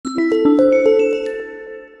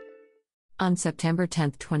On September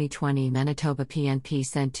 10, 2020, Manitoba PNP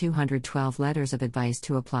sent 212 letters of advice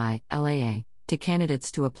to apply (LAA) to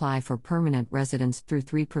candidates to apply for permanent residence through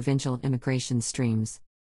 3 provincial immigration streams.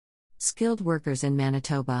 Skilled workers in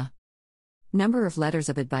Manitoba. Number of letters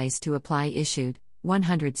of advice to apply issued,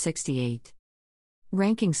 168.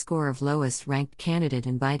 Ranking score of lowest ranked candidate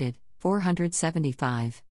invited,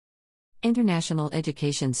 475. International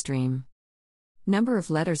education stream. Number of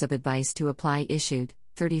letters of advice to apply issued,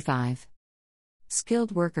 35.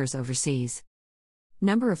 Skilled workers overseas.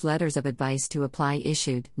 Number of letters of advice to apply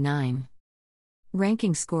issued, 9.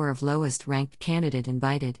 Ranking score of lowest ranked candidate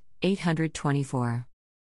invited, 824.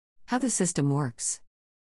 How the system works.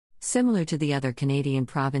 Similar to the other Canadian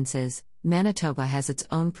provinces, Manitoba has its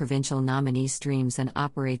own provincial nominee streams and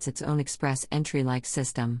operates its own express entry-like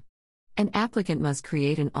system. An applicant must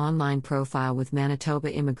create an online profile with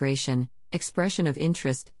Manitoba Immigration, Expression of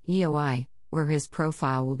Interest, EOI, where his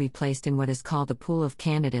profile will be placed in what is called a pool of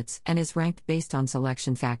candidates and is ranked based on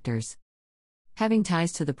selection factors. Having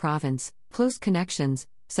ties to the province, close connections,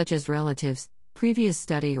 such as relatives, previous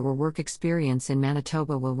study or work experience in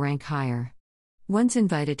Manitoba will rank higher. Once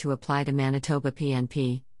invited to apply to Manitoba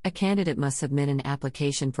PNP, a candidate must submit an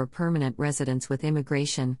application for permanent residence with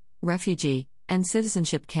Immigration, Refugee, and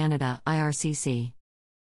Citizenship Canada (IRCC).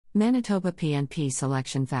 Manitoba PNP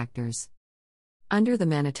selection factors. Under the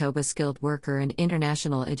Manitoba Skilled Worker and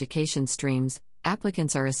International Education streams,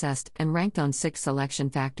 applicants are assessed and ranked on 6 selection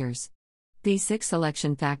factors. These 6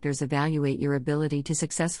 selection factors evaluate your ability to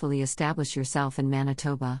successfully establish yourself in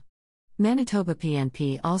Manitoba. Manitoba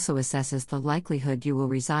PNP also assesses the likelihood you will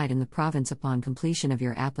reside in the province upon completion of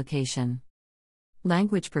your application.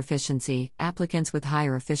 Language proficiency. Applicants with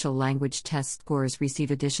higher official language test scores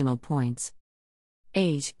receive additional points.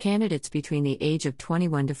 Age. Candidates between the age of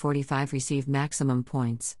 21 to 45 receive maximum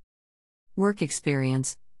points. Work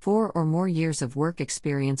experience. 4 or more years of work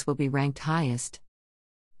experience will be ranked highest.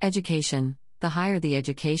 Education. The higher the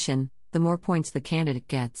education, the more points the candidate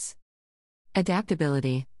gets.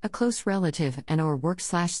 Adaptability. A close relative and/or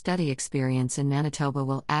work/study experience in Manitoba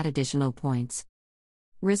will add additional points.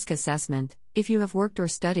 Risk assessment. If you have worked or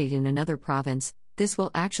studied in another province, this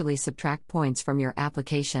will actually subtract points from your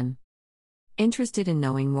application. Interested in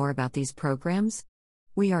knowing more about these programs?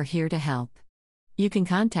 We are here to help. You can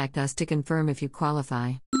contact us to confirm if you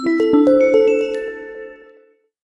qualify.